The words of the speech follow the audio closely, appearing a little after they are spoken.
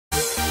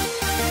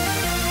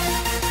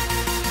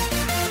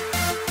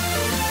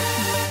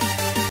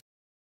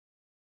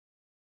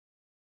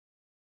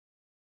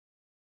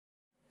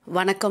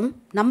வணக்கம்.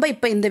 நம்ம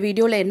இப்போ இந்த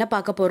வீடியோவில் என்ன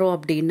பார்க்க போகிறோம்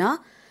அப்படின்னா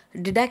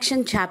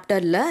டிடக்ஷன்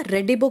சாப்டரில்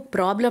ரெடி புக்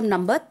ப்ராப்ளம்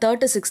நம்பர்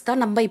 36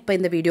 தான் நம்ம இப்போ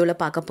இந்த வீடியோவில்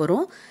பார்க்க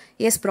போகிறோம்.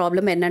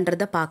 ப்ராப்ளம்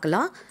என்னன்றதை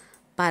பார்க்கலாம்.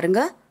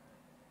 பாருங்கள்.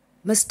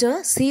 Mister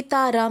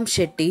Sitaram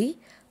Shetty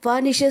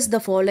furnishes the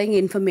following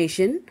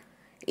information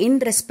in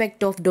respect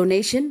of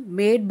donation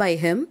made by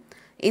him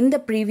in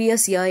the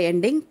previous year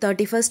ending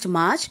 31st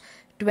March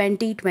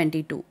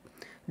 2022.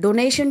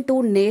 Donation to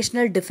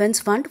National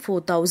Defence Fund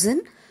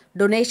 4,000.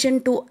 Donation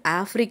to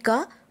Africa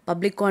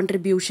Public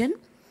Contribution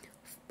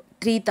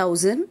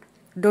 3,000.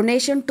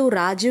 Donation to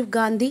Rajiv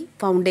Gandhi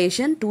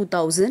Foundation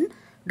 2,000.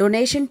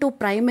 Donation to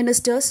Prime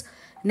Minister's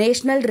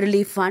National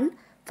Relief Fund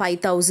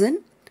 5,000.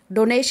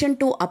 Donation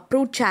to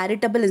approved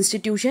charitable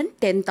institution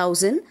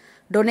 10,000.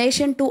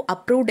 Donation to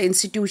approved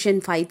institution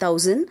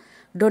 5,000.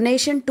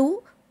 Donation to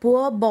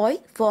poor boy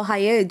for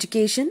higher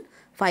education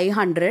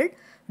 500.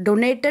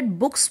 Donated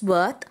books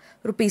worth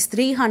rupees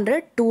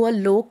 300 to a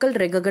local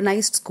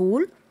recognized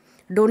school.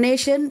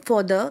 Donation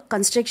for the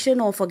construction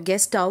of a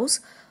guest house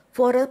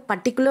for a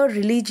particular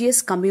religious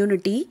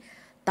community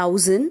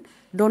 1,000.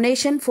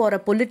 Donation for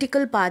a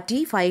political party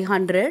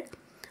 500.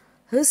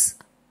 His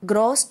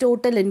gross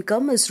total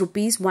income is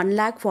rupees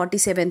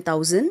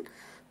 1,47,000,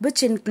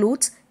 which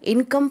includes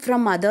income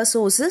from other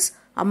sources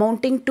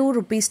amounting to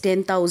rupees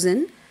 10,000.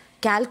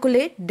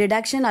 Calculate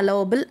deduction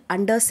allowable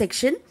under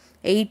section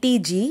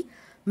 80G.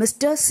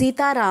 Mr.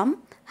 Sitaram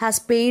has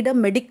paid a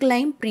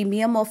mediclaim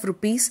premium of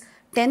rupees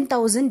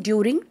 10,000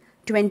 during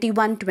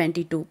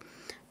 21-22.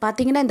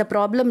 பார்த்தீங்கன்னா இந்த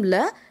ப்ராப்ளமில்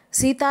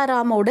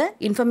சீதாராமோட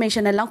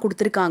information எல்லாம்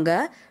கொடுத்துருக்காங்க.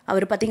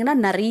 அவர் பார்த்தீங்கன்னா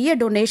நிறைய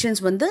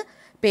donations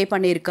பே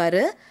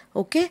பண்ணியிருக்காரு.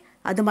 Okay,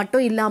 அது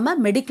மட்டும் இல்லாமல்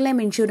மெடிக்ளைம்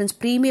இன்சூரன்ஸ்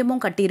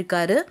ப்ரீமியமும்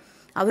கட்டியிருக்காரு.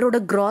 அவரோட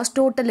கிராஸ்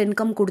டோட்டல்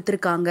இன்கம்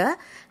கொடுத்துருக்காங்க.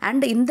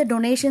 அண்ட் இந்த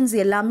டொனேஷன்ஸ்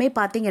எல்லாமே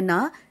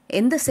பார்த்தீங்கன்னா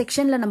எந்த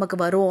செக்ஷனில் நமக்கு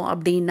வரும்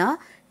அப்படின்னா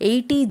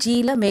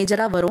 80Gயில்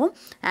மேஜராக வரும்.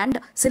 அண்ட்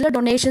சில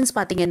டொனேஷன்ஸ்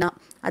பார்த்தீங்கன்னா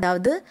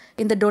அதாவது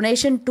இந்த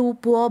donation to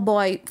poor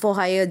boy for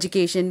higher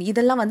education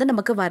இதெல்லாம்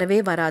நமக்கு வரவே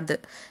வராது.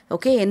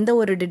 ஓகே, எந்த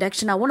ஒரு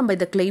டிடக்ஷனாகவும் நம்ம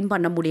இதை கிளைம்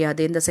பண்ண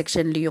முடியாது எந்த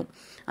செக்ஷன்லேயும்.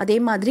 அதே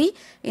மாதிரி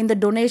இந்த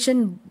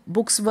டொனேஷன்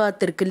புக்ஸ்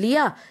வர்த் இருக்கு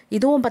இல்லையா,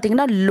 இதுவும்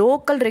பார்த்திங்கன்னா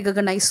லோக்கல்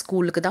ரெகக்னைஸ்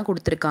ஸ்கூலுக்கு தான்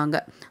கொடுத்துருக்காங்க.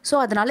 ஸோ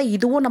அதனால்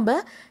இதுவும் நம்ம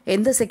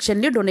எந்த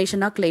செக்ஷன்லேயும்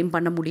டொனேஷனாக கிளைம்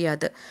பண்ண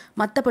முடியாது.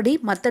 மற்றபடி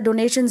மற்ற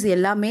டொனேஷன்ஸ்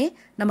எல்லாமே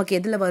நமக்கு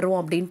எதில் வரும்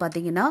அப்படின்னு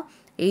பார்த்தீங்கன்னா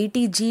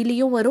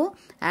 80Gலேயும் வரும்.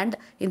 அண்ட்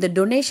இந்த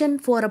donation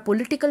for a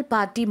political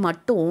party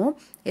மட்டும்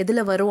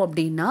எதில் வரும்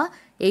அப்படின்னா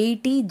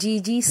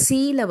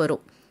 80GGCயில்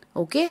வரும்.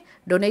 Okay,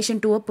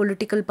 donation to a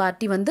political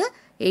party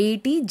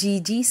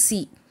 80GGC.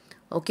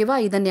 ஓகேவா,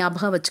 இதை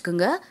ஞாபகம்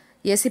வச்சுக்கோங்க.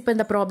 இப்போ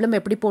இந்த ப்ராப்ளம்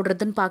எப்படி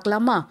போடுறதுன்னு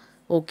பார்க்கலாமா?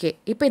 ஓகே,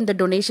 இப்போ இந்த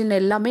டொனேஷன்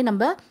எல்லாமே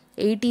நம்ம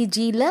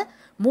 80Gயில்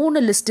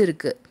 3 லிஸ்ட்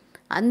இருக்குது.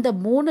 அந்த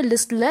 3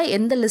 லிஸ்ட்டில்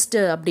எந்த லிஸ்ட்டு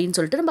அப்படின்னு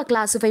சொல்லிட்டு நம்ம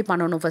கிளாஸிஃபை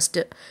பண்ணணும்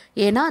ஃபஸ்ட்டு.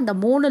 ஏன்னா அந்த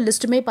 3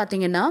 லிஸ்ட்டுமே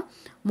பார்த்திங்கன்னா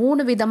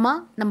 3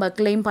 விதமாக நம்ம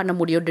கிளைம் பண்ண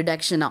முடியும்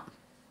டிடக்ஷனாக.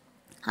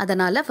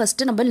 அதனால்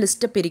ஃபஸ்ட்டு நம்ம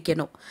லிஸ்ட்டை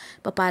பிரிக்கணும்.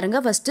 இப்போ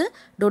பாருங்கள், first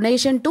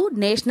donation to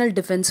national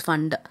defence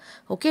fund.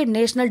 Okay,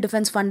 national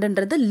defence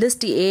ஃபண்டுன்றது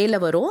list ஏல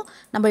வரும்.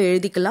 நம்ம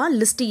எழுதிக்கலாம்.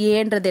 லிஸ்ட்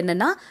ஏன்றது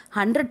என்னென்னா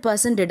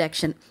 100%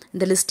 டிடக்ஷன்.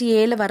 இந்த லிஸ்ட்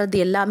ஏல வர்றது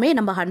எல்லாமே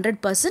நம்ம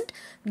 100%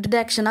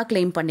 டிடக்ஷனாக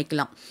கிளைம்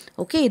பண்ணிக்கலாம்.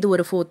 ஓகே, இது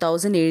ஒரு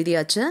 4,000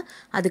 எழுதியாச்சு.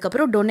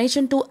 அதுக்கப்புறம்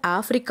டொனேஷன் டு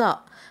ஆஃப்ரிக்கா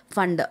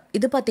ஃபண்டு,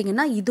 இது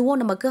பார்த்திங்கன்னா இதுவும்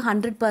நமக்கு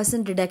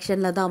 100%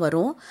 டிடக்ஷனில் தான்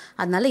வரும்.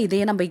 அதனால்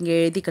இதையே நம்ம இங்கே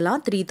எழுதிக்கலாம்.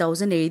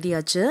 3,000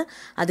 எழுதியாச்சு.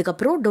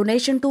 அதுக்கப்புறம்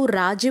donation to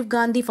Rajiv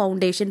Gandhi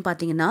foundation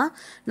பார்த்திங்கன்னா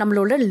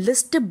நம்மளோட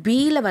லிஸ்ட்டு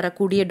பியில்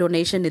வரக்கூடிய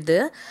டொனேஷன் இது.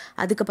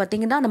 அதுக்கு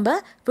பார்த்திங்கன்னா நம்ம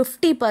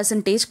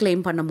 50%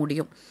 கிளைம் பண்ண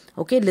முடியும்.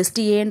 ஓகே, லிஸ்ட்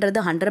ஏன்றது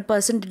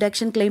 100%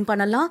 டிடக்ஷன் கிளைம்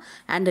பண்ணலாம்.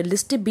 அண்ட்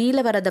லிஸ்ட்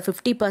பியில் வரதை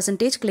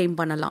 50% கிளைம்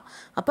பண்ணலாம்.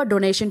 அப்போ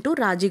donation to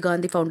Rajiv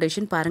Gandhi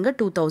foundation பாருங்கள்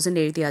 2,000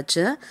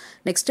 எழுதியாச்சு.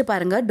 நெக்ஸ்ட்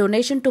பாருங்கள்,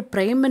 donation to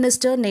prime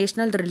minister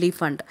national relief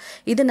fund,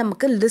 இது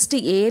நமக்கு லிஸ்ட்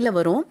ஏல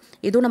வரும்.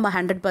 இதுவும் நம்ம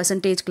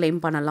 100% கிளைம்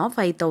பண்ணலாம்.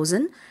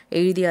 5,000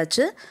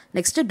 எழுதியாச்சு.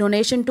 Next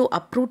donation to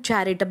approved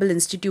charitable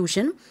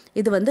institution,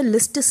 இது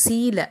லிஸ்ட்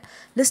சியில்.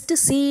 லிஸ்ட்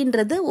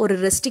சின்றது ஒரு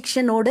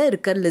ரெஸ்ட்ரிக்ஷனோடு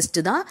இருக்கிற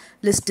லிஸ்ட்டு தான்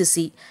லிஸ்ட்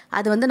சி.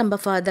 அது நம்ம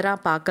ஃபர்தராக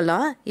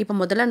பார்க்கலாம். இப்போ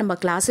முதல்ல நம்ம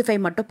கிளாஸிஃபை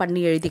மட்டும்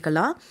பண்ணி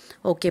எழுதிக்கலாம்.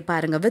 ஓகே,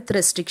 பாருங்கள், with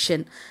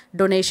restriction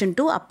donation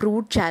to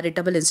approved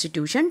charitable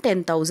institution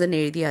 10,000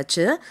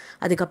 எழுதியாச்சு.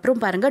 அதுக்கப்புறம்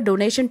பாருங்கள்,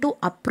 donation to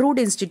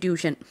approved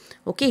institution.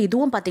 Okay,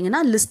 இதுவும்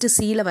பார்த்தீங்கன்னா லிஸ்ட்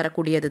சியில்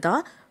வரக்கூடியது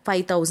தான்.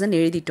 5,000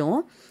 எழுதிட்டோம்.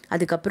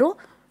 அதுக்கப்புறம்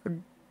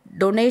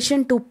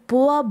டொனேஷன் டு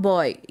புவர்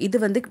பாய், இது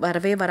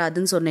வரவே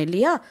வராதுன்னு சொன்னேன்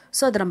இல்லையா,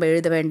 ஸோ அதை நம்ம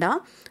எழுத வேண்டாம்.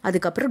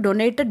 அதுக்கப்புறம்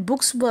டொனேட்டட்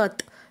புக்ஸ்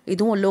வர்த்,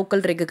 இதுவும்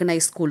லோக்கல்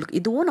ரெகக்னைஸ் ஸ்கூலுக்கு,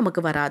 இதுவும்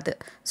நமக்கு வராது.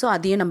 ஸோ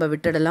அதையும் நம்ம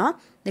விட்டுடலாம்.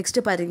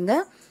 நெக்ஸ்ட்டு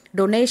பாருங்கள்,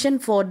 donation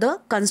for the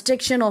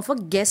construction of a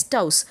guest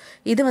house,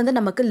 இது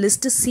நமக்கு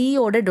லிஸ்ட்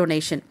சியோட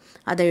டொனேஷன்.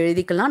 அதை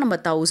எழுதிக்கலாம் நம்ம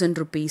 1,000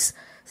 rupees.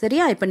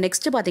 சரியா? இப்போ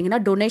நெக்ஸ்ட்டு பார்த்தீங்கன்னா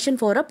donation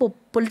for a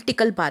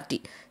political party,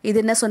 இது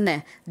என்ன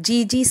சொன்னேன்,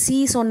 GGC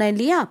சொன்னேன்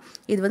இல்லையா,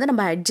 இது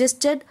நம்ம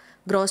அட்ஜஸ்டட்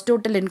gross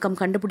total income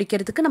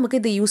கண்டுபிடிக்கிறதுக்கு நமக்கு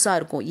இது யூஸாக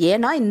இருக்கும்.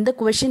 ஏன்னா இந்த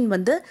கொஷின்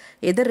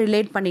எதை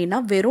ரிலேட் பண்ணினா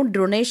வெறும்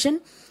டொனேஷன்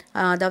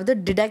அதாவது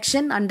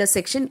டிடக்ஷன் அண்டர்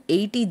செக்ஷன்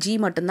 80G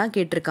மட்டும்தான்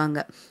கேட்டிருக்காங்க.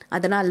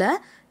 அதனால்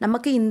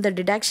நமக்கு இந்த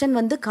டிடக்ஷன்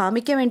வந்து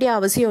காமிக்க வேண்டிய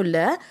அவசியம்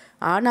இல்லை.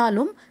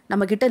 ஆனாலும்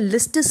நம்மக்கிட்ட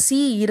லிஸ்ட்டு சி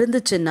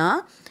இருந்துச்சுன்னா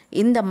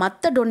இந்த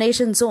மற்ற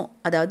டொனேஷன்ஸும்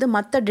அதாவது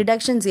மற்ற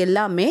டிடக்ஷன்ஸ்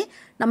எல்லாமே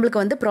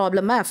நம்மளுக்கு வந்து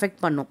ப்ராப்ளமை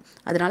அஃபெக்ட் பண்ணும்.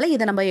 அதனால்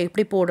இதை நம்ம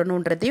எப்படி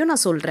போடணுன்றதையும்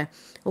நான் சொல்கிறேன்.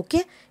 ஓகே,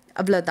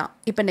 அவ்வளோதான்.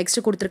 இப்போ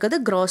நெக்ஸ்ட்டு கொடுத்துருக்கிறது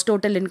க்ராஸ்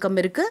டோட்டல் இன்கம்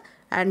இருக்குது.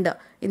 அண்ட்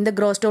இந்த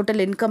cross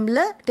total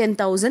இன்கமில்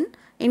 10,000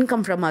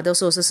 income from other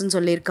சோர்சஸ்ன்னு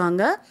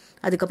சொல்லியிருக்காங்க.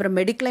 அதுக்கப்புறம்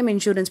மெடிக்ளைம்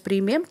இன்சூரன்ஸ்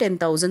ப்ரீமியம்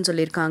 10,000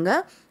 சொல்லியிருக்காங்க.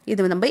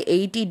 இது நம்ம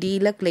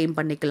 80Dயில் கிளைம்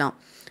பண்ணிக்கலாம்.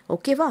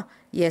 ஓகேவா?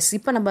 எஸ்.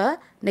 இப்போ நம்ம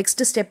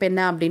நெக்ஸ்ட் ஸ்டெப் என்ன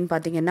அப்படின்னு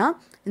பார்த்தீங்கன்னா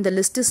இந்த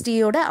லிஸ்ட்டு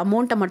ஸ்டீயோட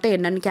அமௌண்ட்டை மட்டும்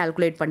என்னென்னு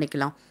கேல்குலேட்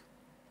பண்ணிக்கலாம்.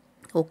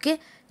 ஓகே,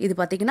 இது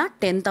பார்த்தீங்கன்னா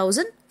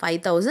 10,000,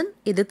 5,000,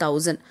 இது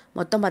 1,000,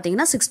 மொத்தம்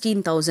பார்த்தீங்கன்னா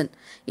 16,000.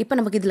 இப்போ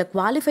நமக்கு இதில்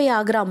குவாலிஃபை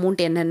ஆகிற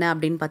அமௌண்ட் என்னென்ன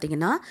அப்படின்னு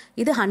பார்த்தீங்கன்னா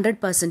இது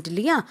 100%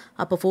 இல்லையா?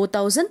 அப்போ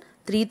 4,000,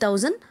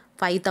 3,000,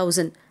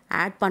 5,000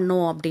 ஆட்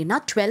பண்ணோம் அப்படின்னா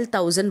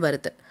 12,000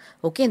 வருது.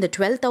 ஓகே, இந்த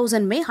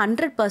 12,000மே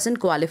 100%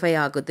 குவாலிஃபை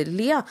ஆகுது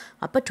இல்லையா?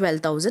 அப்போ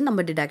 12,000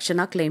 நம்ம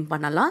டிடக்ஷனாக கிளைம்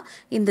பண்ணலாம்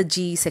இந்த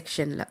ஜி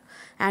செக்ஷனில்.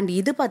 அண்ட்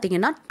இது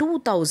பார்த்தீங்கன்னா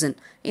 2,000.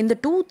 இந்த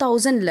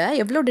 2,000ல்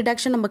எவ்வளோ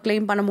டிடக்ஷன் நம்ம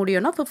கிளைம் பண்ண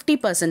முடியும்னா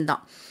 50%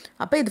 தான்.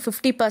 அப்போ இது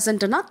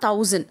 50%னா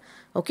 1,000.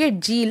 ஓகே,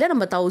 ஜியில்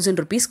நம்ம 1,000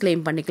 rupees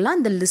கிளைம் பண்ணிக்கலாம்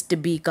இந்த லிஸ்ட்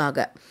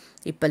பிக்காக.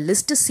 இப்போ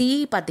லிஸ்ட்டு சி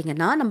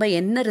பார்த்திங்கன்னா நம்ம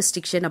என்ன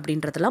ரெஸ்ட்ரிக்ஷன்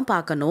அப்படின்றதெல்லாம்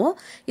பார்க்கணும்.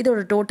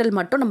 இதோட டோட்டல்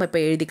மட்டும் நம்ம இப்போ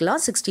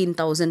எழுதிக்கலாம்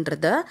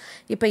 16,000.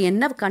 இப்போ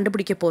என்ன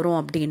கண்டுபிடிக்க போகிறோம்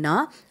அப்படின்னா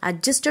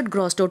அட்ஜஸ்டட்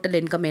க்ராஸ் டோட்டல்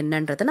இன்கம்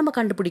என்னன்றதை நம்ம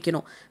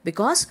கண்டுபிடிக்கணும்.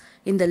 பிகாஸ்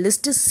இந்த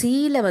லிஸ்ட்டு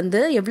சியில்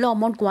வந்து எவ்வளோ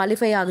அமௌண்ட்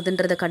குவாலிஃபை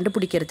ஆகுதுன்றதை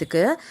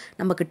கண்டுபிடிக்கிறதுக்கு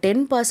நமக்கு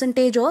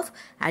 10% of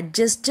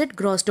adjusted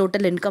cross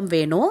total income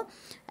வேணும்.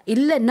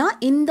 இல்லைன்னா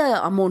இந்த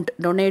அமௌண்ட்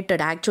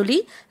டொனேட்டட் ஆக்சுவலி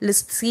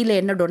லிஸ்ட் சியில்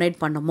என்ன டொனேட்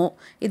பண்ணுமோ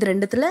இது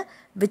ரெண்டுத்தில்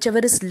விச்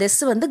எவர் இஸ்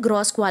லெஸ் வந்து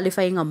கிராஸ்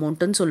குவாலிஃபையிங்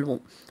அமௌண்ட்டுன்னு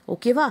சொல்லுவோம்.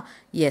 ஓகேவா?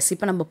 எஸ்.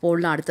 இப்போ நம்ம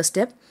போடலாம் அடுத்த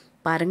ஸ்டெப்.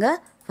 பாருங்கள்,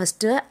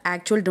 ஃபஸ்ட்டு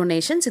ஆக்சுவல்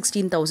டொனேஷன்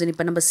 16,000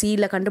 இப்போ நம்ம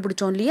சியில்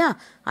கண்டுபிடிச்சோம் இல்லையா?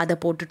 அதை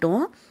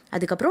போட்டுட்டோம்.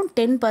 அதுக்கப்புறம்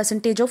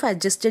 10% ஆஃப்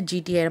அட்ஜஸ்டட்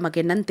ஜிடிஐ நமக்கு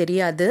என்னன்னு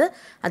தெரியாது.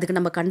 அதுக்கு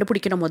நம்ம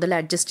கண்டுபிடிக்கணும் முதல்ல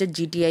அட்ஜஸ்டட்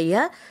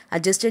ஜிடிஐயை.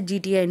 அட்ஜஸ்டட்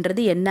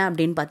ஜிடிஐன்றது என்ன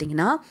அப்படின்னு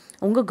பார்த்தீங்கன்னா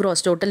உங்கள்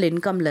க்ராஸ் டோட்டல்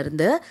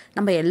இன்கம்லேருந்து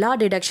நம்ம எல்லா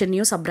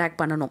டிடக்ஷனையும் சப்ராக்ட்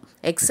பண்ணணும்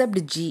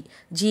எக்ஸப்ட்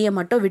ஜியை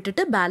மட்டும்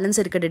விட்டுட்டு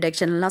பேலன்ஸ் இருக்க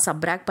டிடக்ஷன்லாம்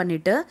சப்ராக்ட்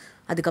பண்ணிவிட்டு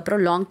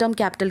அதுக்கப்புறம் லாங் டேர்ம்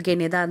கேபிட்டல்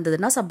கெயின் எதாக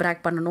இருந்ததுன்னா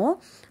சப்ராக்ட் பண்ணணும்.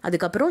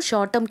 அதுக்கப்புறம்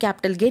ஷார்ட் டேர்ம்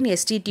கேபிட்டல் கெயின்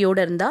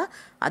எஸ்டிடியோடு இருந்தால்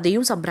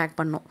அதையும் சப்ராக்ட்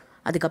பண்ணணும்.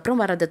 அதுக்கப்புறம்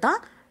வரது தான்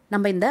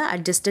நம்ம இந்த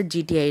அட்ஜஸ்டட்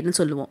ஜிடிஐன்னு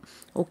சொல்லுவோம்.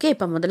 ஓகே,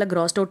 இப்போ முதல்ல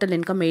க்ராஸ் டோட்டல்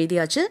இன்கம்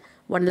எழுதியாச்சு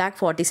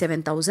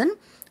 1,47,000.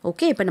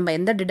 ஓகே, இப்போ நம்ம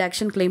எந்த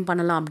டிடக்ஷன் கிளைம்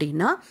பண்ணலாம்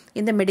அப்படின்னா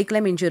இந்த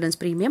மெடிக்ளைம் இன்சூரன்ஸ்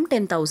ப்ரீமியம்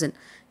 10,000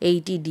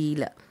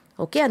 80Dயில்.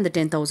 ஓகே, அந்த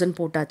 10,000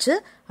 போட்டாச்சு.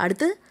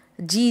 அடுத்து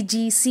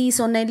ஜிஜிசி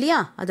சொன்னேன் இல்லையா?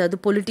 அதாவது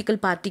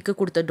பொலிட்டிக்கல் பார்ட்டிக்கு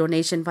கொடுத்த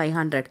டொனேஷன்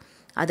 500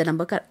 அதை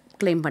நம்ம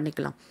கிளைம்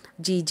பண்ணிக்கலாம்.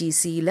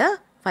 ஜிஜிசியில்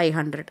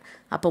 500.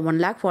 அப்போ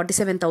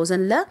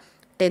 1,47,000ல்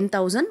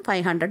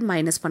 10,500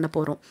 மைனஸ் பண்ண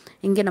போகிறோம்.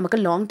 இங்கே நமக்கு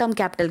லாங் டேர்ம்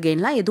கேபிட்டல்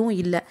கெயின்லாம் எதுவும்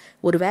இல்லை.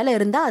 ஒரு வேலை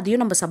இருந்தால்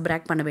அதையும் நம்ம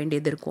சப்ராக்ட் பண்ண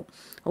வேண்டியது இருக்கும்.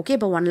 ஓகே,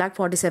 இப்போ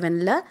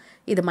 1,47,000ல்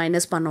இது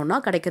மைனஸ் பண்ணோன்னா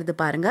கிடைக்கிறது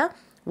பாருங்கள்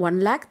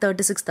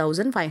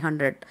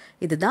 1,36,500.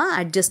 இதுதான்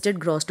adjusted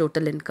cross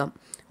total income.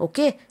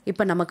 Okay,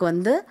 இப்போ நமக்கு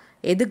வந்து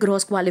எது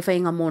க்ராஸ்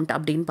குவாலிஃபையிங் அமௌண்ட்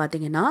அப்படின்னு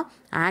பார்த்தீங்கன்னா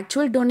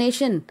actual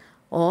donation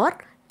R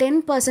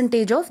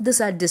 10% of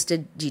this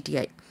adjusted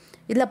GDI.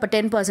 இதில் அப்போ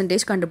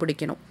 10%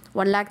 கண்டுபிடிக்கணும்.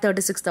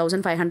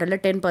 1,36,500ல்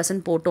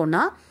 10%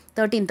 போட்டோன்னா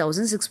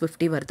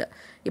 13,650 வருது.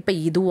 இப்போ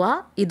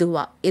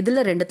இதுவா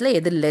இதில் ரெண்டுத்தில்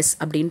எது லெஸ்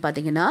அப்படின்னு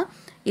பார்த்தீங்கன்னா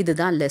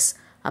இதுதான் லெஸ்.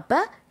 அப்போ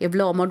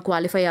எவ்வளோ அமௌண்ட்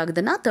குவாலிஃபை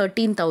ஆகுதுன்னா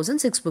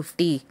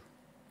 13,650.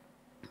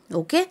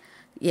 Okay,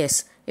 S.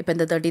 இப்போ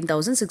இந்த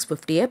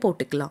 13,650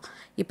 போட்டுக்கலாம்.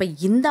 இப்போ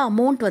இந்த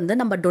அமௌண்ட் வந்து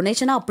நம்ம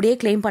டொனேஷனாக அப்படியே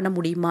கிளைம் பண்ண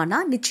முடியுமானா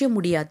நிச்சயம்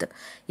முடியாது.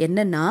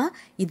 என்னென்னா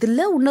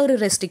இதில் இன்னொரு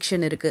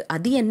ரெஸ்ட்ரிக்ஷன் இருக்குது.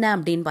 அது என்ன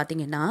அப்படின்னு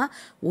பார்த்தீங்கன்னா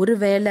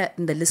ஒருவேளை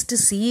இந்த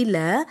லிஸ்ட்டு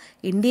சியில்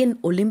இந்தியன்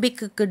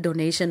ஒலிம்பிக்கு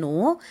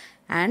டொனேஷனும்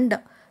அண்ட்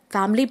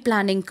ஃபேமிலி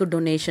பிளானிங்க்கு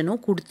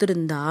டொனேஷனும்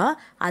கொடுத்துருந்தா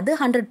அது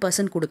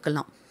 100%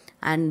 கொடுக்கலாம்.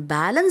 அண்ட்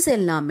பேலன்ஸ்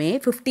எல்லாமே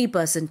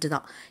 50%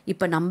 தான்.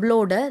 இப்போ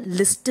நம்மளோட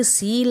லிஸ்ட்டு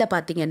சியில்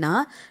பார்த்தீங்கன்னா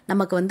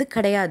நமக்கு வந்து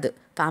கிடையாது.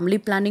 ஃபேமிலி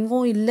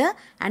பிளானிங்கும் இல்லை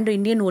அண்ட்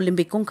இந்தியன்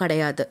ஒலிம்பிக்கும்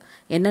கிடையாது.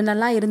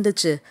 என்னென்னலாம்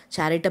இருந்துச்சு?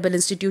 சேரிட்டபிள்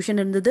இன்ஸ்டிடியூஷன்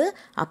இருந்தது,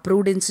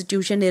 அப்ரூவ்டு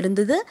இன்ஸ்டிடியூஷன்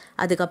இருந்தது,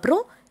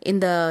 அதுக்கப்புறம்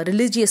இந்த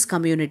ரிலீஜியஸ்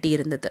கம்யூனிட்டி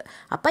இருந்தது.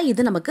 அப்போ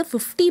இது நமக்கு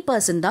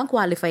 50% தான்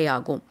குவாலிஃபை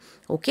ஆகும்.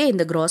 ஓகே,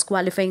 இந்த க்ராஸ்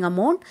குவாலிஃபைங்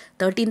அமௌண்ட்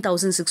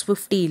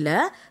 13,650ல்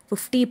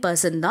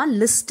 50% தான்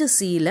லிஸ்ட்டு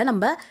சியில்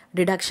நம்ம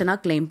டிடக்ஷனாக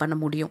கிளைம் பண்ண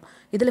முடியும்.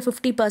 இதில்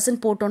 50%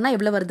 போட்டோன்னா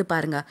எவ்வளோ வருது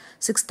பாருங்கள்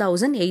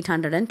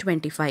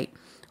 6,825.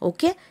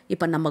 ஓகே,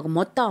 இப்போ நமக்கு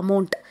மொத்த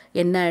அமௌண்ட்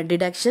என்ன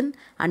டிடக்ஷன்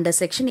அண்டர்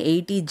செக்ஷன்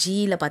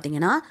 80Gயில்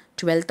பார்த்தீங்கன்னா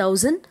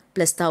 12,000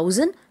 +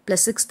 1,000 +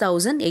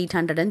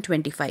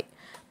 6,825.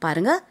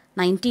 பாருங்கள்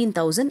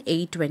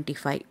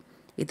 19,825.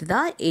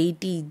 இதுதான்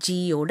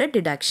 80Gயோட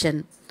டிடக்ஷன்.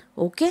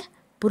 ஓகே,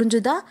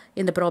 புரிஞ்சுதா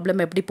இந்த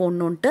ப்ராப்ளம் எப்படி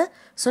போடணுன்ட்டு?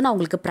 ஸோ நான்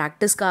உங்களுக்கு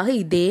ப்ராக்டிஸ்க்காக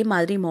இதே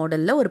மாதிரி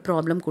மாடலில் ஒரு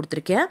ப்ராப்ளம்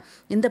கொடுத்துருக்கேன்.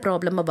 இந்த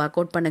ப்ராப்ளமை ஒர்க்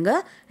அவுட்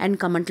பண்ணுங்கள் அண்ட்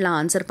கமெண்ட்டில்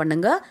ஆன்சர்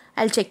பண்ணுங்கள்.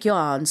 ஐல் check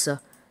your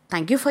answer.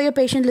 Thank you for your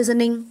patient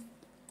listening.